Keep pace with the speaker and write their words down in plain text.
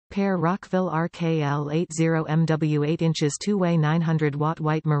Pair Rockville RKL80MW 8 inches two-way 900-watt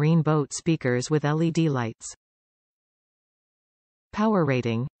white marine boat speakers with LED lights. Power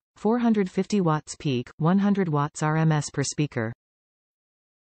rating: 450 watts peak, 100 watts RMS per speaker.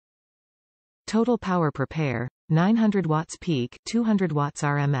 Total power per pair: 900 watts peak, 200 watts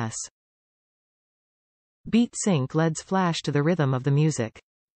RMS. Beat sync LEDs flash to the rhythm of the music.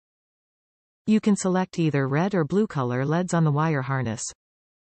 You can select either red or blue color LEDs on the wire harness.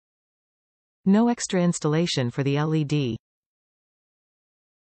 No extra installation for the LED.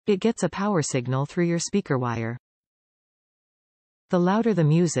 It gets a power signal through your speaker wire. The louder the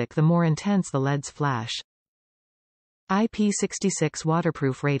music, the more intense the LEDs flash. IP66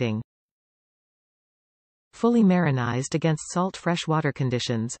 waterproof rating. Fully marinized against salt freshwater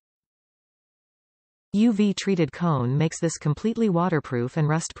conditions. UV-treated cone makes this completely waterproof and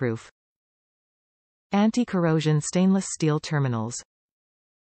rustproof. Anti-corrosion stainless steel terminals.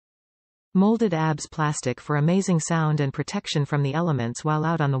 Molded ABS plastic for amazing sound and protection from the elements while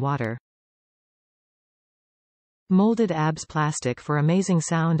out on the water. Molded ABS plastic for amazing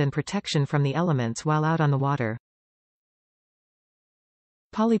sound and protection from the elements while out on the water.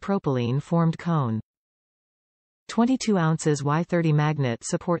 Polypropylene formed cone. 22 ounces Y30 magnet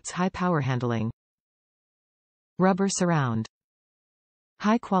supports high power handling. Rubber surround.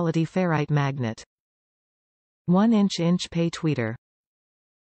 High quality ferrite magnet. 1 inch pay tweeter.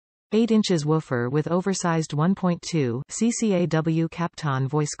 8 inches woofer with oversized 1.2 CCAW Kapton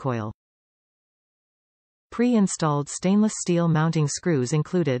voice coil. Pre-installed stainless steel mounting screws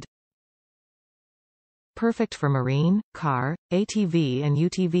included. Perfect for marine, car, ATV and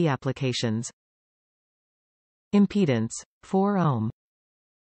UTV applications. Impedance: 4 ohm.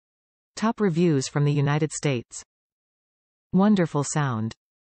 Top reviews from the United States. Wonderful sound.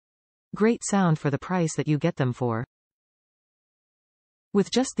 Great sound for the price that you get them for. With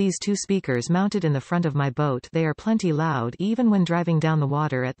just these two speakers mounted in the front of my boat, they are plenty loud even when driving down the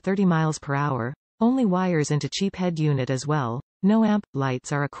water at 30 miles per hour. Only wires into cheap head unit as well. No amp.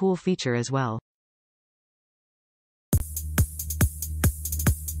 Lights are a cool feature as well.